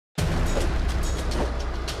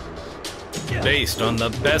Based on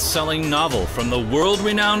the best-selling novel from the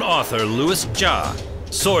world-renowned author Louis Jia,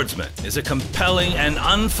 Swordsman is a compelling and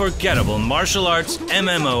unforgettable martial arts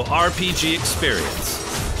MMORPG experience.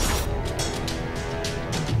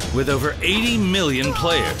 With over 80 million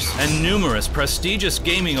players and numerous prestigious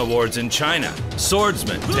gaming awards in China,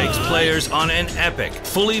 Swordsman takes players on an epic,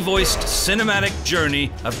 fully voiced cinematic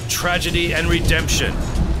journey of tragedy and redemption.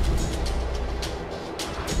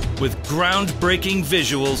 With groundbreaking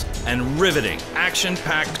visuals and riveting,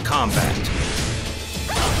 action-packed combat.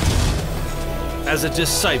 As a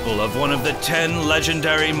disciple of one of the 10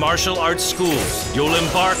 legendary martial arts schools, you'll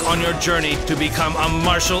embark on your journey to become a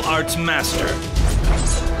martial arts master.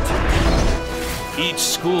 Each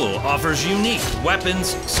school offers unique weapons,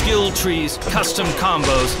 skill trees, custom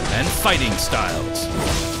combos, and fighting styles.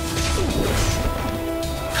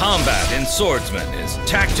 Combat in Swordsman is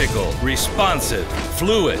tactical, responsive,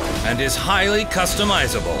 fluid, and is highly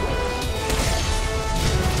customizable.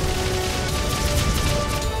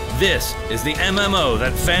 This is the MMO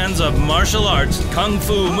that fans of martial arts, kung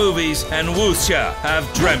fu movies, and wuxia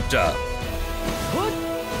have dreamt of.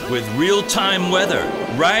 With real-time weather,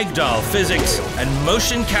 ragdoll physics, and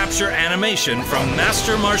motion capture animation from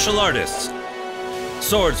master martial artists,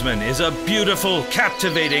 Swordsman is a beautiful,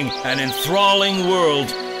 captivating, and enthralling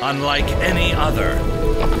world unlike any other.